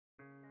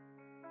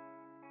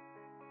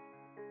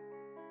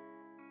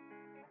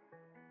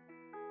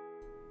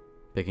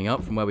Picking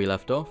up from where we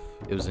left off,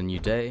 it was a new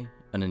day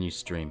and a new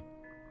stream.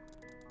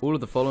 All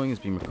of the following has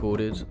been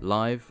recorded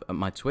live at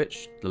my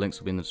Twitch, the links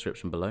will be in the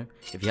description below.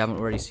 If you haven't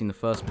already seen the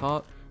first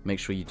part, make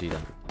sure you do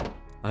that.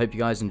 I hope you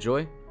guys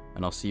enjoy,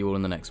 and I'll see you all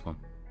in the next one.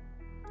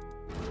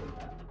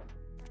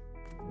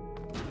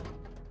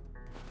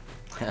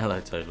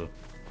 Hello, Tilloh.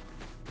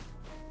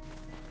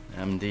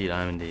 I am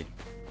indeed.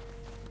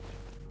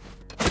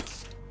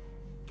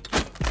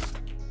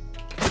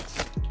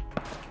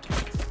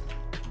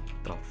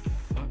 The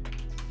fuck?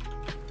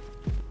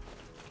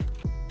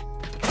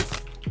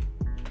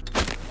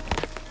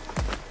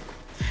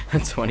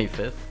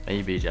 25th?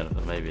 Maybe,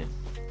 Jennifer, maybe.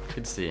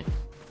 Good to see you.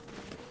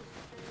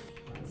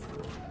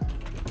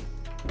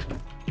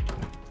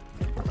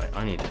 Right,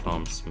 I need to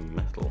farm some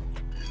metal.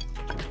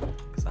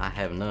 Because I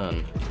have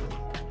none.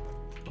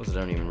 I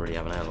don't even really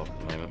have an airlock at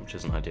the moment, which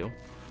isn't ideal.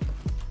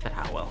 But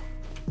how well?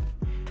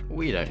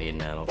 We don't need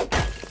an airlock.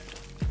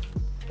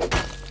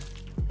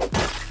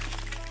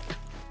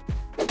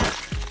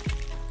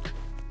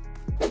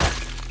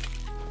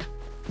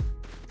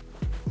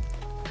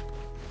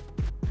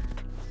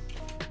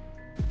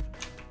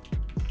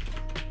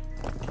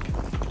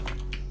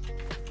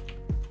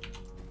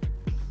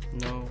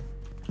 No.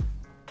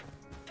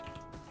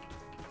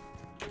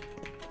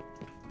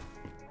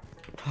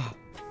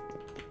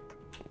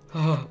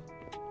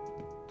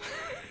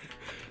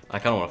 I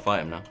kinda wanna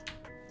fight him now.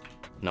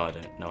 No I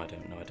don't.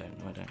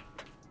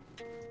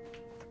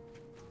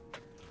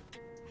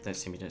 Don't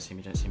see me.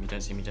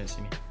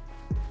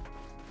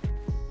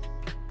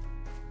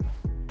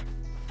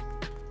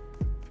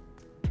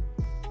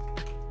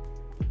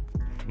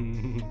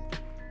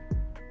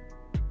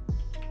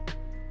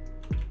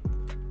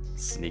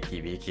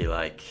 Sneaky beaky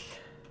like.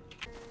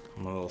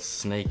 I'm a little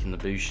snake in the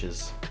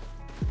bushes.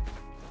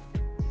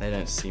 They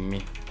don't see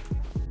me.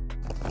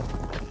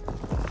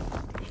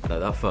 No,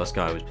 that first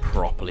guy was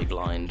properly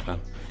blind, man.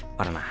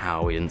 I don't know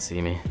how he didn't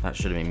see me. That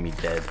should have been me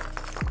dead.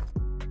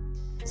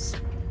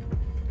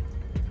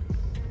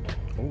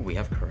 Oh, we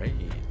have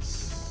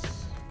crates.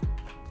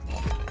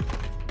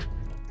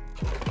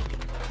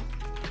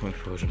 We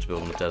forced him to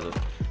build in the desert.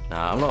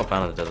 Nah, I'm not a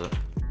fan of the desert.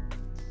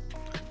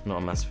 Not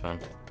a massive fan.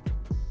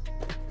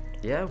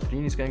 Yeah,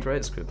 Uni's going great.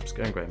 It's good. It's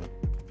going great, man.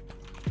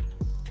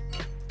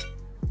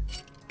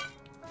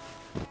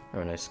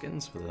 There are no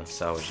skins for the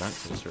salvage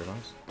act, I just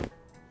realised.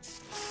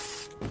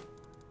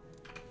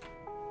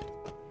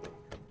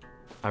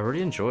 I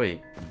really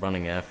enjoy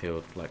running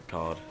airfield like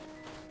card.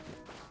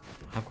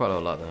 I have quite a lot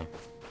of luck there.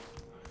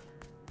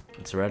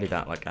 It's rarely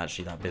that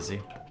actually that busy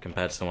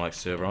compared to someone like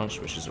Sewer Branch,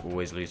 which is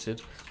always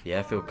looted. The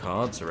airfield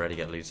cards rarely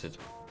get looted.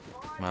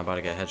 Am I about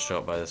to get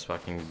headshot by this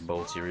fucking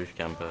bolty roof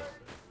camper?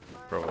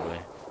 Probably.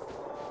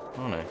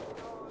 Oh no.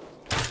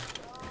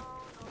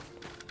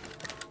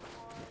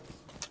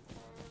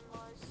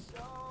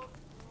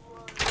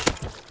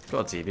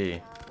 Got a TV.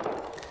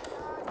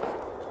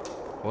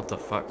 What the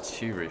fuck?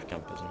 2 roof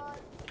campers.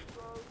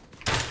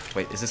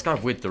 Wait, is this guy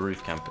with the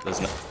roof camper?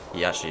 There's no.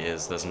 He actually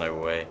is. There's no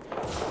way.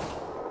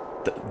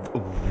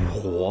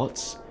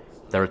 What?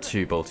 There are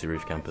 2 bolty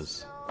roof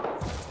campers.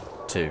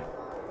 2.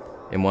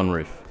 In one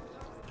roof.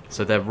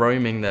 So they're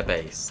roaming their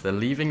base. They're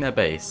leaving their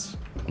base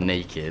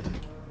naked.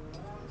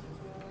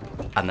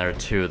 And there are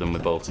 2 of them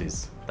with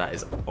bolties. That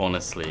is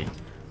honestly.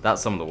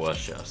 That's some of the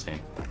worst shit I've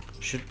seen.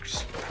 Should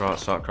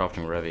start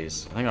crafting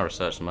revies. I think I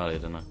researched them earlier,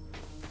 didn't I?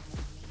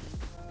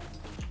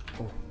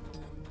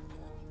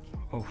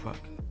 Oh fuck.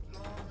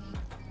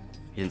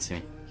 He didn't see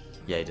me.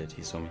 Yeah, he did.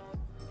 He saw me.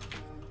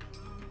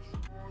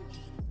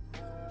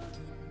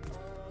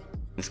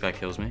 This guy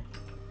kills me.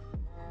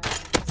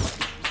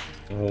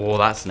 Oh,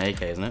 that's an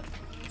AK, isn't it?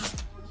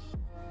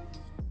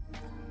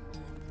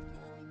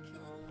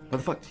 What the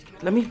fuck?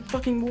 Let me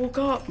fucking walk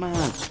up,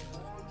 man.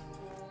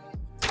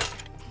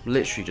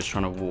 Literally just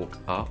trying to walk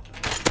up.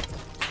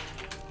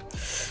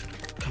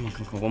 Come on.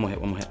 One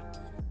more hit.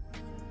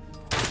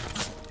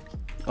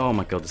 Oh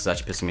my god, this is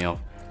actually pissing me off.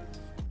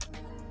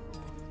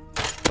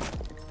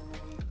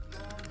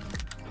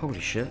 Holy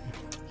shit.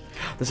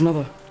 There's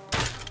another.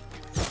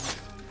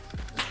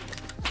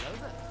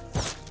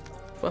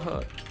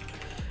 Fuck.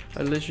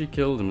 I literally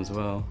killed him as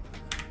well.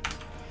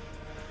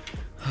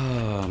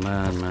 Oh,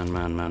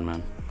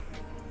 man.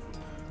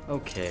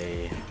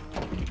 Okay.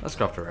 Let's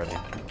craft already.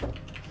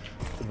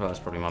 Well, that's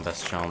probably my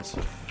best chance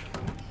of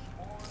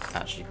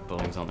actually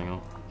pulling something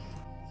off.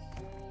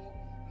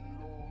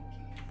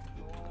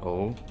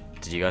 Oh,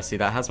 did you guys see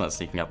that hazmat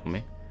sneaking up on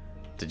me?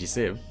 Did you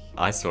see him?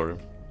 I saw him.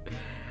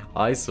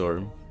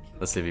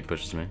 Let's see if he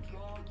pushes me.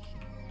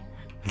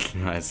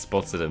 I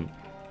spotted him.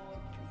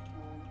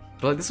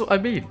 But like, this is what I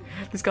mean.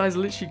 This guy's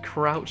literally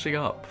crouching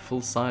up,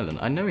 full silent.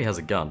 I know he has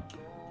a gun.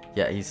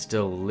 Yet he's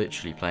still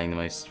literally playing the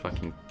most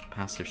fucking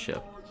passive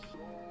shit.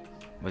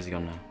 Where's he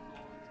gone now?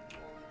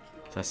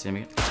 Did I see him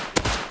again?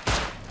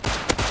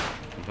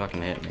 He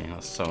fucking hit me.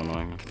 That's so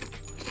annoying.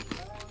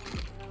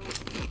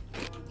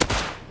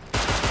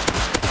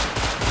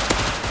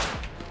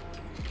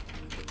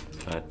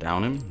 Did I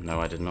down him? No,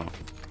 I did not.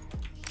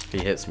 If he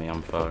hits me,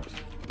 I'm fucked.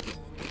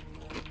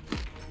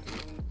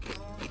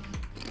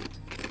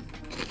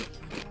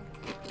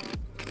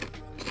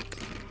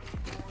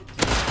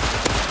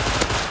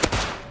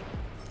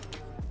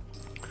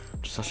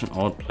 Such an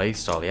odd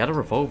playstyle. He had a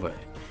revolver.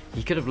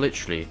 He could have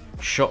literally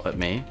shot at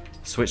me,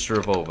 switched to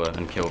revolver,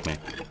 and killed me.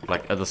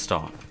 Like, at the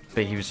start.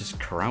 But he was just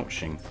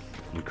crouching.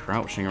 And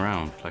crouching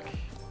around. Like,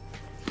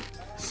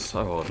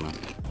 so odd, man.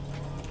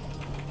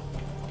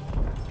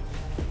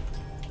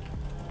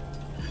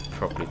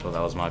 Probably thought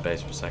that was my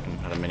base for a second.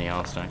 Had a mini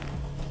R stack.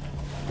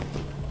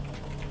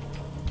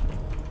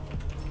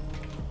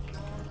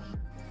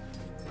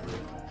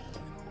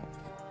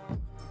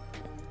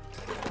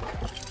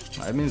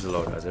 It means a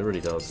lot, guys. It really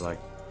does. Like,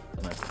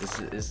 I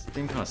don't know, it's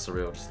been kind of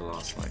surreal just the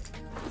last like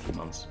few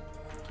months,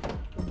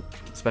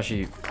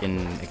 especially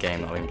in a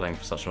game that I've been playing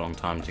for such a long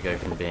time. To go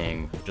from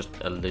being just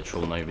a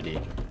literal nobody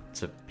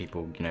to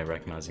people, you know,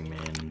 recognizing me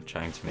and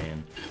chatting to me,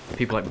 and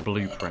people like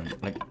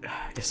Blueprint. Like,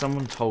 if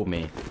someone told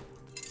me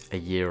a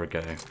year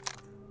ago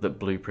that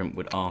Blueprint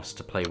would ask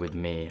to play with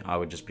me, I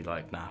would just be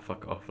like, nah,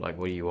 fuck off. Like,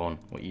 what are you on?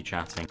 What are you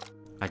chatting?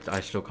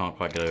 I still can't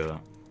quite get over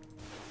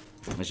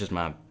that. It's just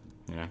mad,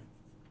 you know.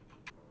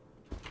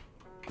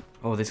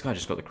 Oh, this guy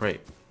just got the crate.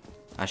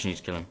 I actually need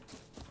to kill him.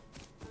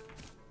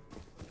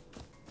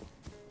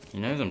 He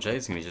knows I'm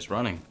chasing him, he's just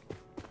running.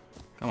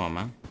 Come on,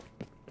 man.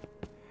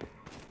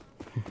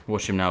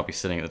 Watch him now be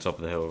sitting at the top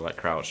of the hill, like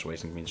crouched,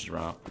 waiting for me to just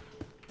run up.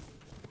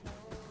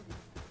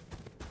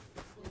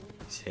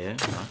 He's here.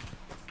 No.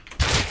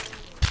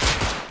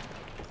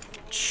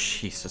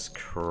 Jesus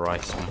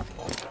Christ, man.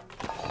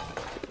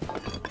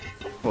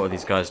 What are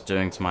these guys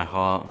doing to my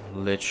heart?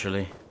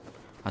 Literally.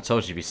 I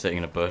told you he'd be sitting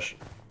in a bush.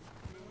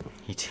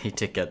 He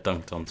did get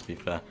dunked on, to be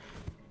fair.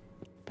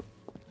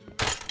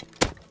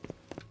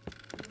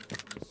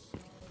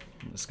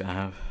 What does this guy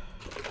have?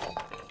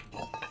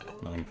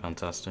 Nothing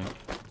fantastic.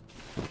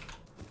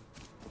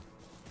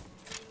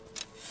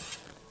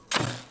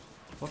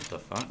 What the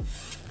fuck?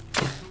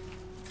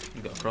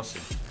 You got a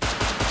crossing.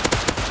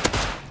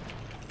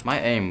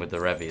 My aim with the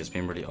Revy has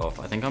been really off.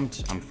 I think I'm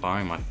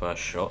firing my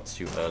first shot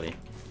too early.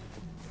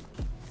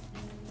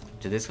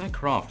 Did this guy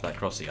craft that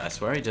crossy? I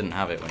swear he didn't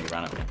have it when he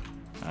ran at me.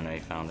 I know he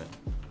found it.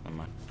 Never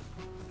mind.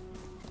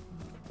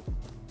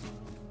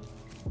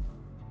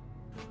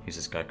 Who's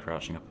this guy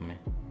crouching up on me?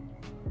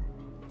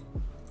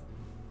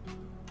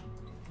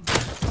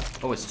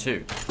 Oh, it's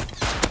two.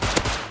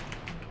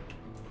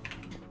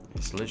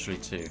 It's literally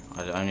two.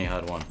 I only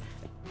heard one.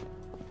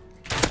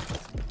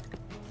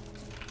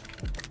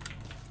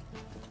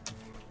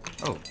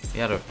 Oh, he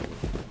had a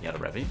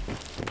Revy.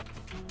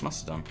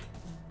 Must have done.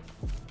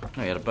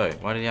 No, he had a boat.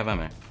 Why did he have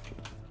ammo?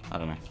 I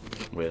don't know.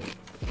 Weird.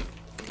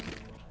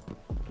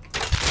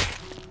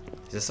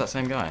 Is this that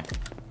same guy?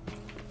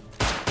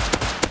 I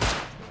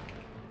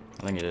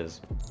think it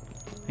is. I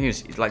think he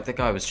was, like, the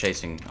guy was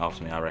chasing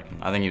after me, I reckon.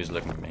 I think he was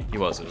looking at me. He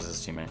was, it was his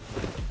teammate.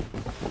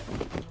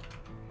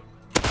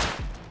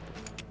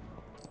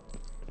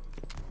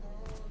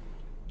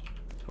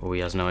 Oh,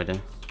 he has no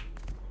idea.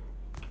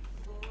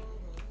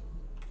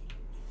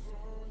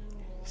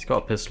 He's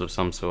got a pistol of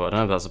some sort. I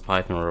don't know if that's a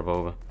Python or a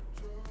revolver.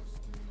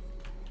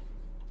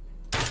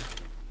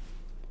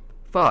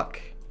 Fuck!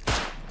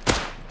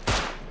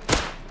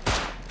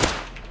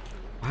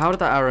 How did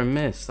that arrow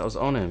miss? That was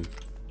on him.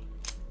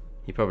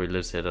 He probably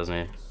lives here, doesn't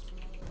he?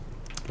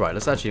 Right,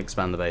 let's actually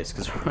expand the base,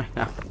 because right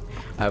now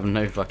I have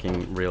no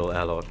fucking real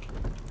airlock.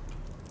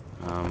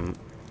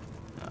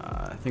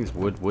 I think it's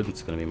wood.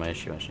 Wood's going to be my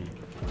issue, actually.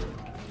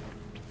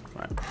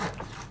 Right.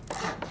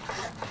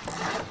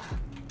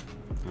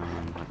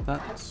 Like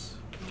that.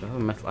 Do I have a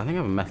metal? I think I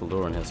have a metal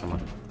door in here somewhere.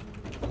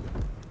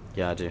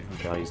 Yeah, I do.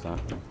 Okay, I'll use that.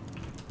 Do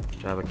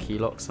I have a key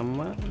lock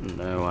somewhere?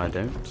 No, I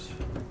don't.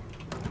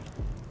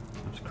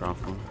 Let's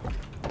craft one.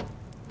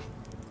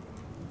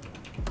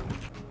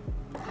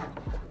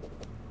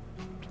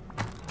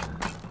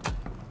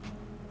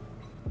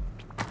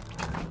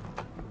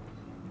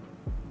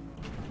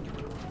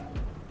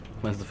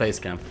 Where's the face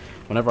cam?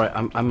 Whenever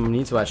I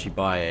need to actually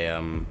buy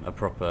a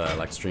proper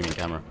like streaming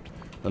camera.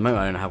 At the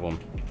moment I don't have one.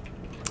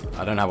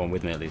 I don't have one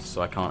with me at least,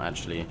 so I can't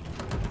actually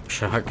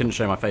show. I couldn't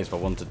show my face if I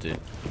wanted to.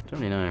 Don't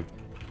really know.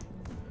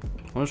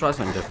 I want to try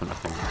something different. I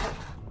think.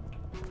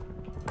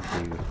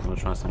 I want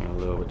to try something a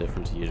little bit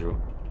different to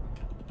usual.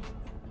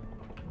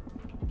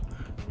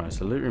 Right,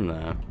 so loot room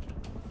there.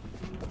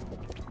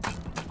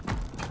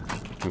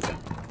 Okay.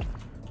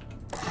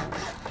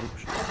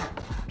 Oops.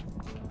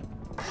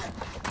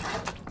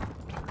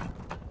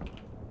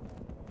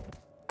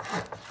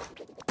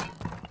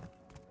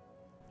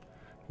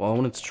 What I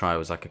wanted to try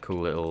was like a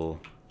cool little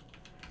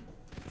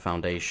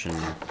foundation.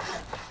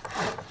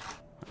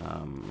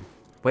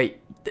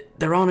 Wait,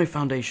 there are no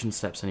foundation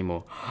steps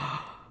anymore.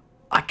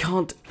 I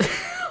can't.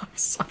 I'm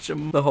such a.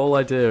 The whole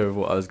idea of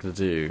what I was gonna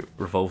do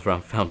revolved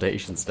around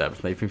foundation steps.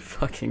 They've been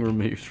fucking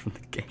removed from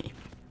the game.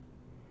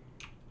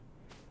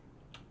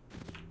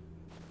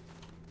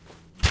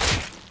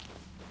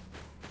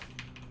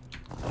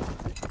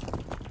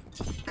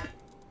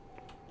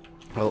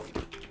 Well,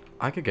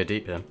 I could go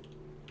deep here.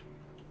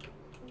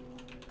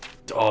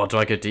 Oh, do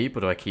I go deep or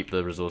do I keep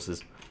the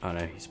resources? Oh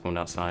no, he spawned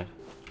outside.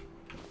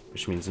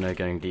 Which means no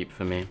going deep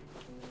for me.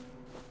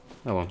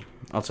 Oh well,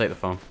 I'll take the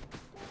farm.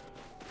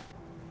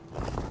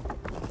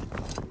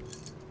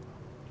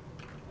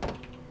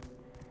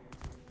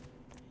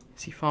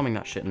 Is he farming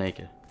that shit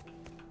naked?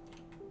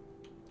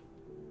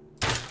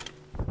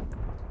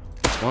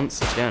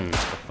 Once again, the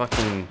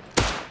fucking...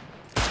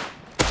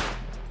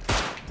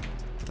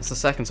 That's the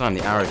second time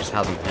the arrow just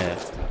hasn't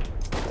hit.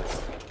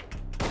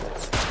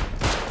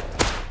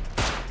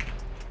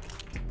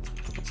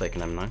 I'll take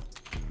an M9.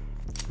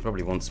 He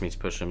probably wants me to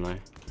push him though.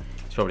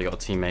 He's probably got a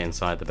teammate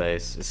inside the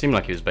base. It seemed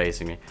like he was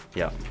basing me.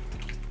 Yeah.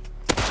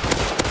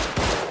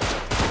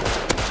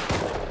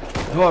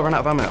 Oh, I ran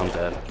out of ammo. I'm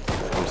dead.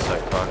 I'm so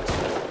fucked.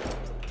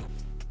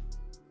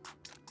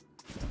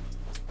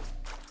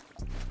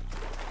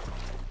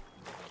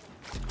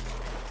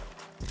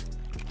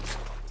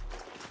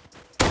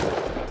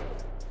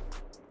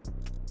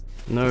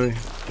 No. He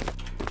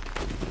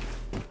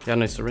had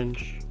no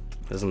syringe.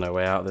 There's no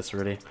way out of this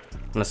really.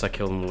 Unless I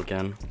kill them all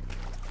again.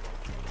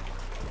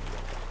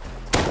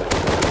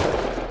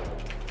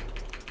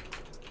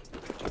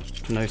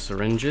 No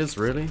syringes,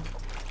 really?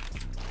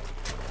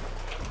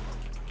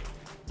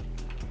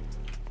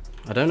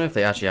 I don't know if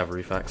they actually have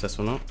roof access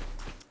or not.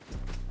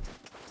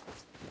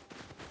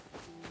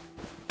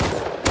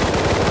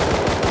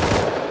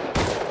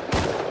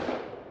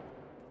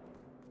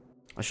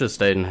 I should have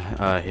stayed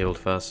and healed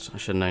first. I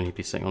should have known he'd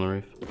be sitting on the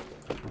roof.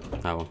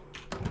 Oh well.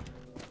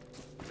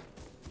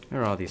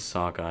 Where are these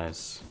SAR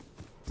guys?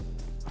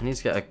 I need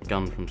to get a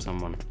gun from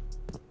someone.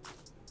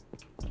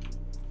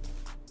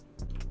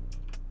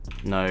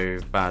 No,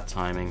 bad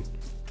timing.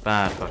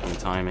 Bad fucking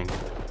timing.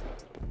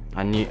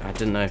 I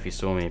didn't know if he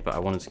saw me, but I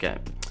wanted to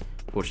get...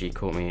 Fortunately, he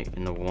caught me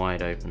in the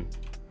wide open.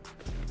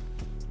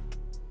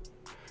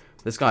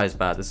 This guy is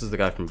bad. This is the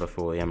guy from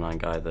before, the M9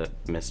 guy that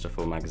missed a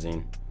full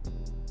magazine.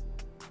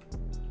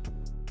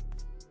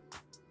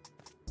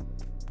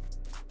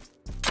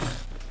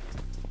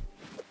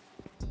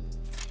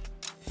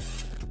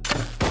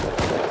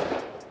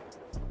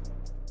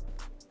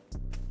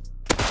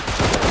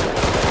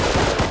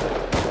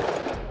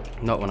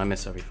 Not when I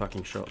miss every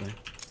fucking shot though.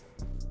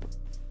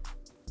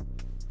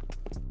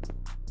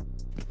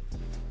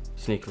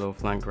 Sneak a little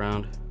flank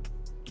round.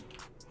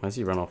 Where's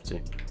he run off to?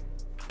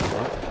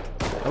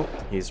 Oh,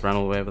 he's ran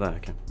all the way over there,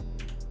 okay.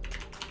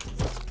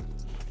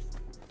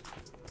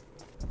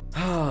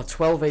 Ah,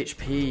 12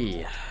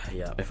 HP.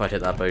 Yeah, if I'd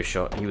hit that bow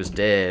shot, he was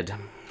dead.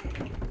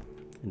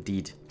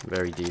 Indeed,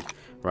 very deep.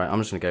 Right, I'm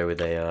just gonna go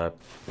with a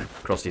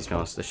crossy, to be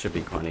honest. This should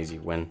be quite an easy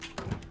win.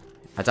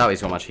 I doubt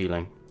he's got much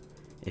healing.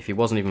 If he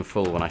wasn't even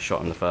full when I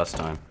shot him the first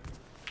time.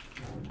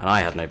 And I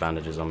had no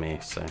bandages on me,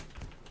 so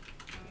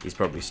he's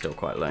probably still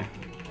quite low.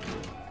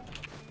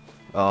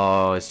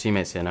 Oh, his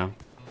teammate's here now.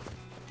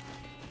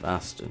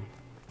 Bastard.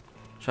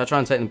 Should I try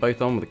and take them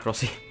both on with a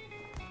crossy?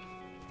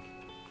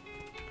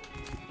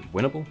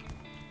 Winnable?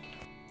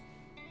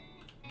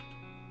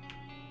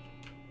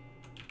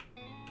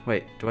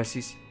 Wait, do I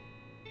see...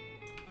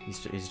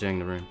 He's doing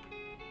the room.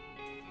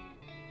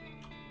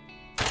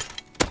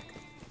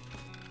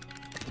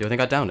 Do I think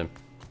I downed him?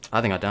 I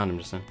think I downed him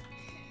just then.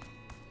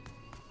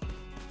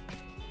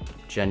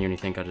 Genuinely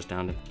think I just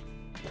downed him.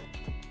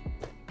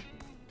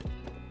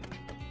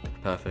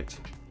 Perfect.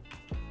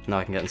 Now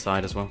I can get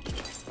inside as well.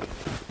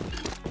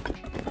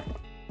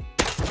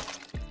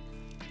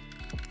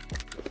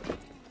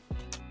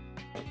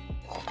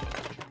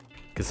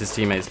 Because his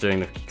teammate's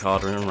doing the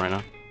card room right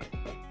now.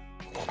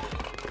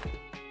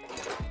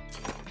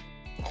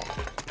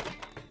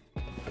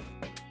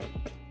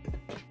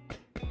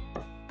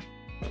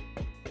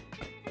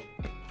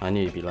 I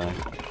knew you'd be low.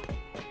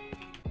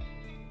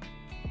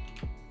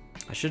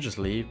 I should just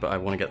leave, but I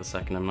want to get the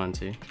second M9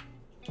 too.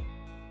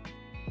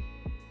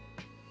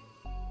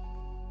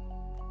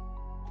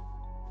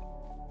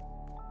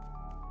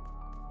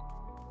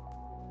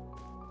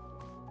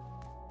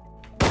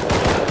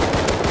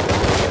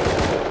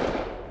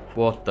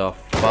 What the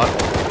fuck?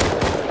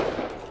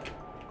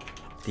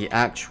 The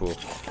actual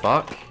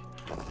fuck?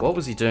 What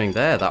was he doing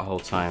there that whole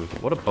time?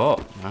 What a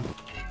bot, man.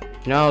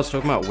 You know, I was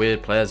talking about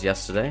weird players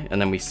yesterday,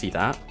 and then we see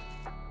that.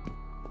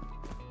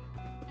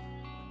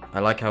 I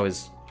like how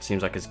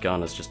seems like his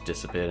gun has just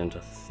disappeared into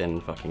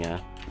thin fucking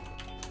air.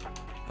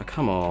 Oh,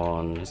 come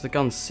on. Has the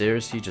gun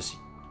seriously just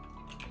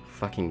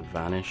fucking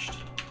vanished?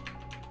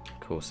 Of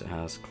course it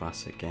has.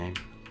 Classic game.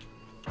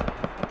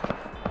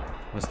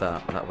 What's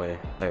that? That way.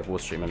 They have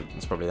water treatment.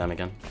 It's probably them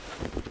again.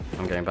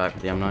 I'm going back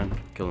with the M9.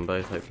 Kill them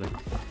both, hopefully.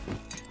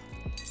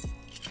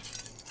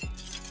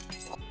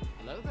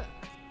 Hello there.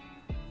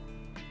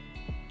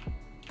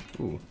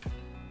 Ooh.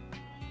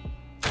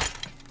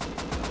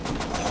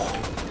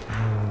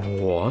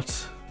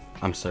 What?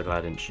 I'm so glad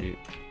I didn't shoot.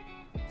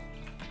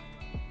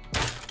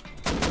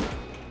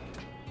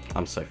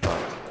 I'm so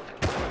fucked.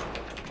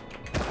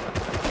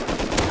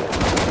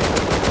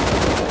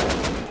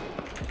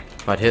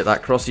 If I'd hit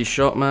that crossy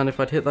shot, man, if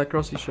I'd hit that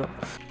crossy shot.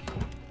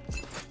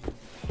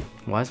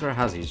 Why is there a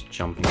Hazzies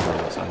jumping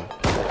around or something?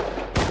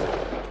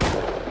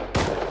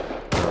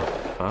 The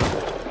fuck?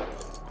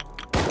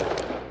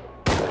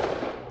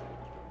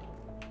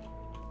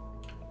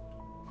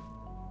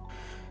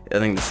 I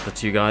think this is the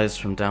two guys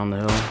from down the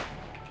hill.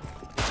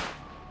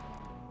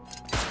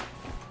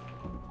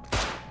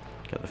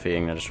 Get the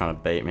feeling they're just trying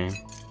to bait me.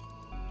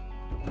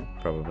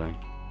 Probably.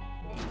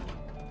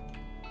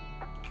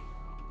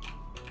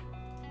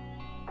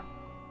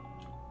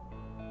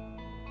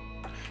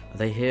 Are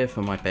they here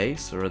for my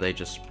base, or are they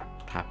just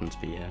happen to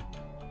be here?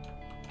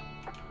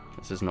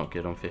 This is not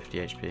good on 50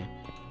 HP.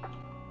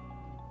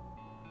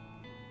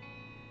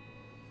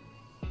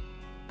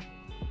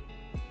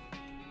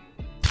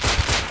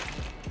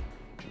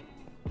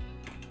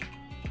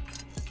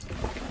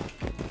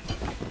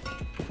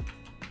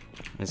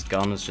 His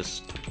gun has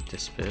just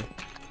disappeared.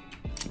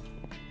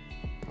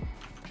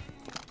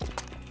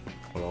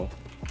 Well,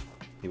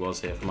 he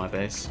was here for my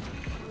base.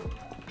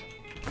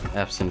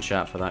 F's in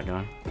chat for that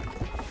guy.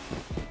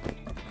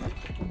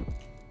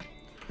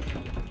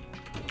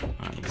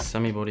 Alright,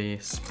 semi-body,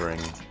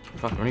 spring.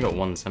 Fuck, I've only got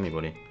one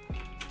semi-body.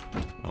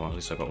 Oh, well, at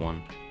least I got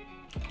one.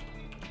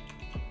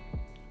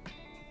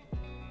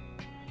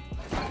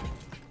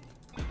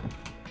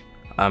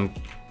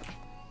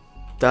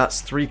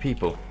 That's 3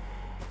 people.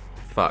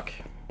 Fuck.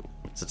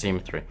 It's a team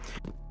of 3.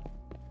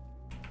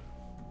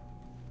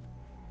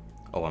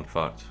 Oh, I'm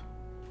fucked.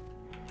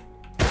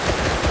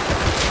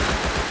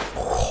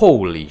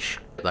 Holy sh!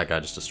 That guy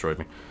just destroyed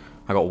me.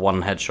 I got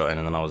 1 headshot in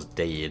and then I was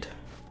dead.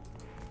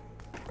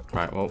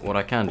 Right, well, what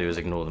I can do is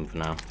ignore them for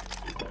now.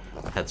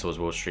 Head towards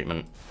water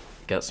treatment,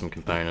 get some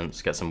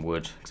components, get some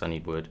wood, because I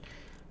need wood.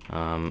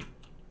 Yeah,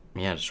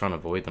 just try and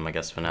avoid them, I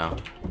guess, for now.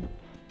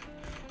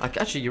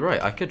 Actually, you're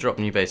right, I could drop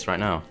a new base right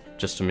now,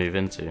 just to move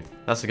into.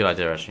 That's a good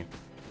idea, actually.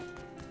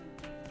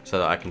 So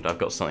that I've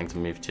got something to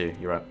move to,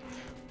 you're right.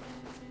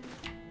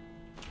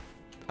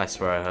 I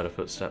swear I heard a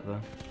footstep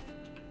there.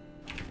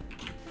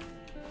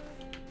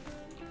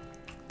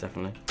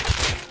 Definitely.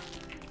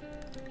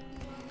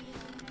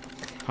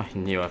 I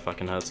knew I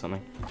fucking heard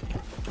something.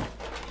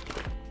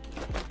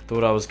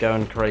 Thought I was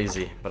going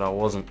crazy, but I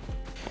wasn't.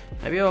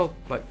 Maybe I'll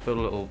like build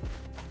a little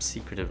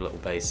secretive little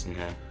base in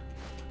here.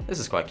 This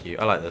is quite cute,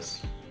 I like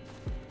this.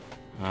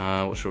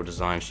 What sort of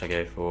design should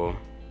I go for?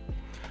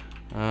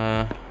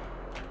 I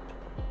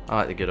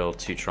like the good old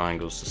 2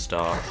 triangles to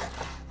start.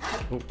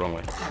 Oh, wrong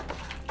way.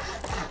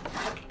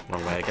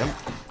 Wrong way again.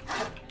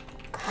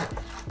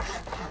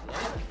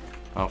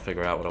 I'll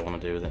figure out what I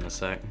want to do with it in a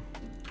sec.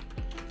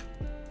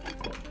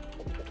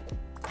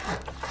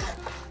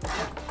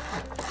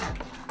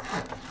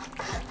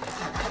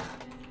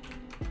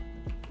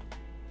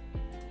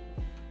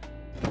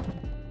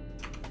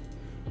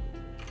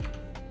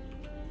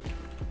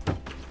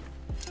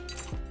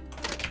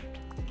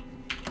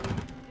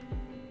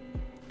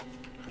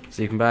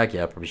 Sleeping bag?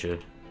 Yeah, I probably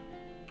should.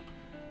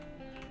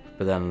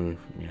 But then,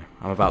 yeah,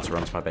 I'm about to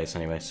run to my base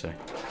anyway, so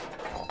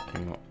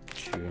not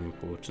too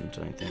important,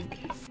 I think.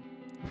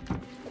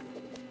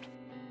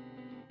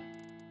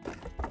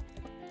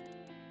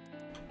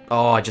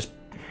 Oh, I just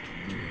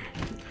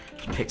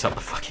picked up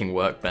the fucking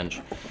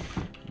workbench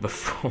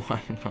before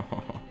I'd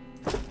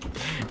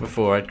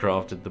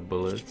crafted the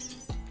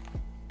bullets.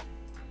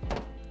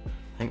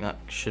 I think that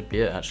should be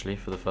it actually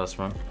for the first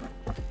run.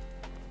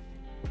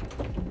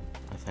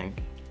 I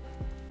think.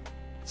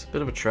 It's a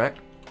bit of a trek.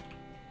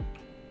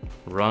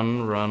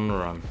 Run, run,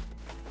 run.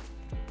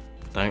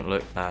 Don't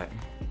look back.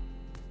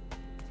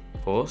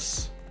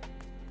 Horse.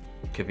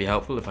 Could be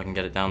helpful if I can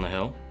get it down the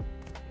hill.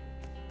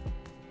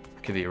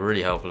 Could be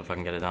really helpful if I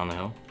can get it down the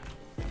hill.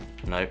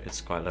 Nope,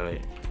 it's quite low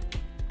 8.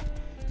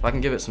 If I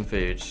can give it some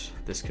food,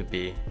 this could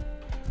be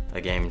a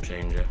game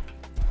changer.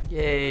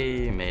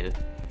 Yay, made it.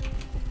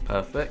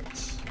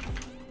 Perfect.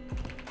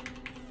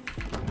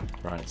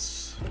 Right,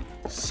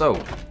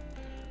 so.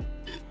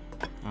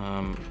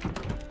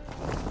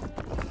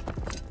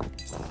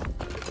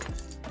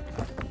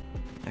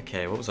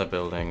 Okay, what was I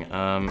building?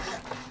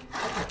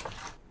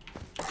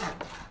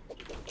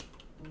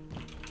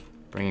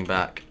 Bringing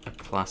back a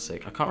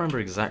classic. I can't remember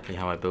exactly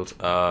how I built.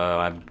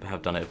 I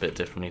have done it a bit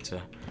differently to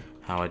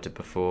how I did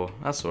before.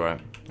 That's alright.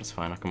 That's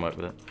fine. I can work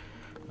with it.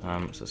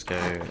 So let's go.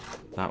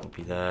 That will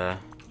be there.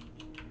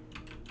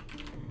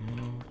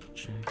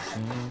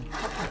 And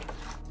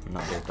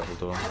that'll be a double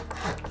door.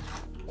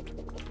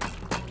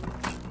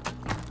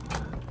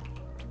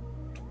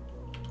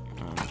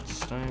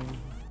 Stone.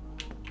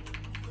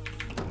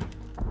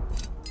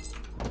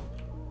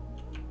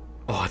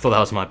 Oh, I thought that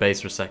was my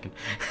base for a second.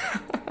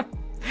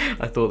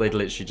 I thought they'd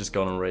literally just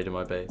gone and raided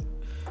my base.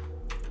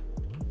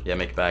 Yeah,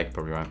 make a bag,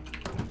 probably right.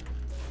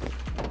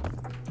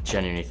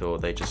 Genuinely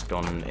thought they'd just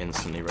gone and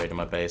instantly raided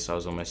my base. I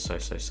was almost so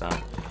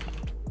sad.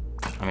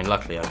 I mean,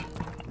 luckily I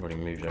already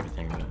moved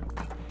everything, but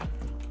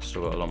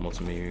still got a lot more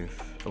to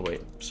move. Oh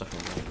wait, stuff in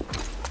there.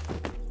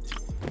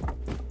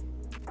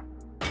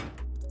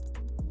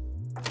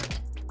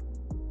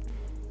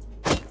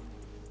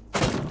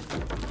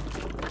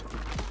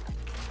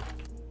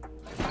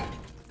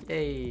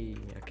 Yay!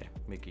 Okay,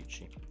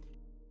 Miguchi.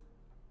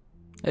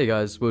 Hey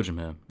guys, William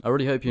here. I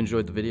really hope you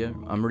enjoyed the video.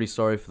 I'm really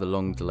sorry for the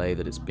long delay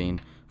that it's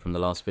been from the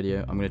last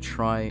video. I'm going to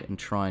try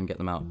and get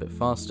them out a bit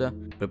faster.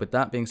 But with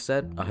that being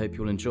said, I hope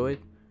you all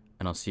enjoyed,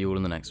 and I'll see you all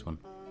in the next one.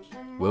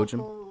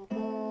 William,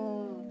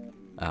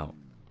 out.